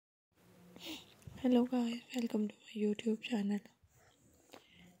Hello guys, welcome to my YouTube channel.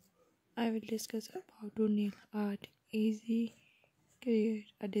 I will discuss about to nail art. Easy, create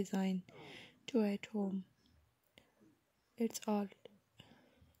a design to at home. It's all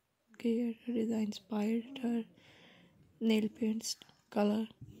create a design inspired nail paints color.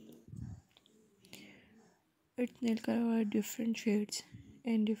 Its nail color are different shades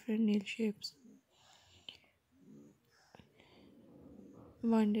and different nail shapes.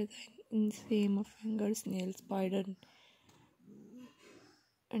 One design in same of fingers, nail spider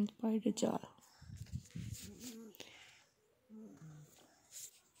and spider jar.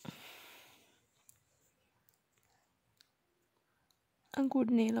 A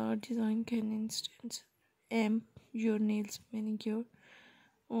good nail art design can instance amp your nails manicure.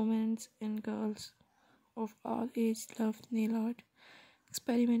 Women and girls of all ages love nail art.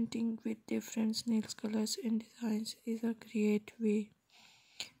 Experimenting with different nail colors and designs is a great way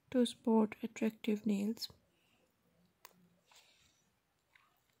to spot attractive nails.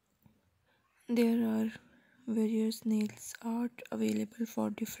 There are various nails art available for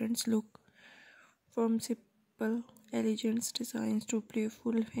different look, from simple, elegant designs to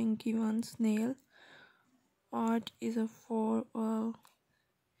playful, funky ones. Nail art is a for all.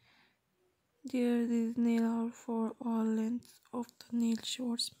 There is nail art for all lengths of the nail,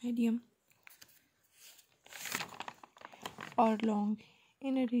 short, medium, or long.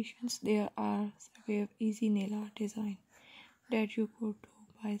 In addition, there are several easy nail art design that you could do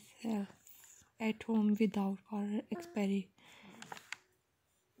by yourself at home without our experiment.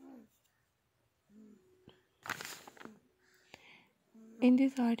 In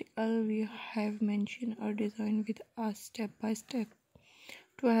this article, we have mentioned a design with us step by step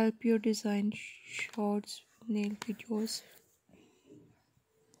to help you design shorts nail videos.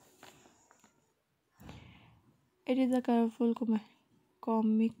 It is a colorful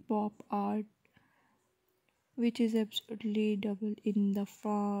comic pop art which is absolutely double in the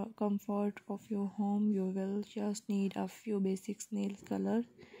comfort of your home. You will just need a few basic nail colors,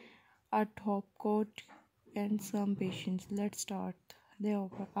 a top coat, and some patience. Let's start. The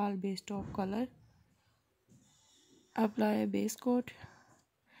overall base top color. Apply a base coat.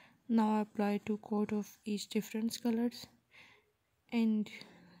 Now apply 2 coats of each different colors and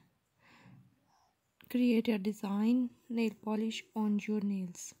create a design. Nail polish on your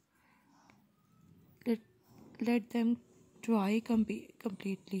nails. Let them dry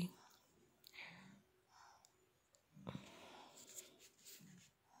completely.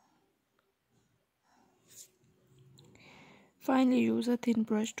 Finally, use a thin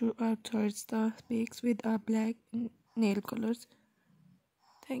brush to outside the space with a black nail colors.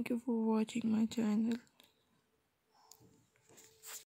 Thank you for watching my channel.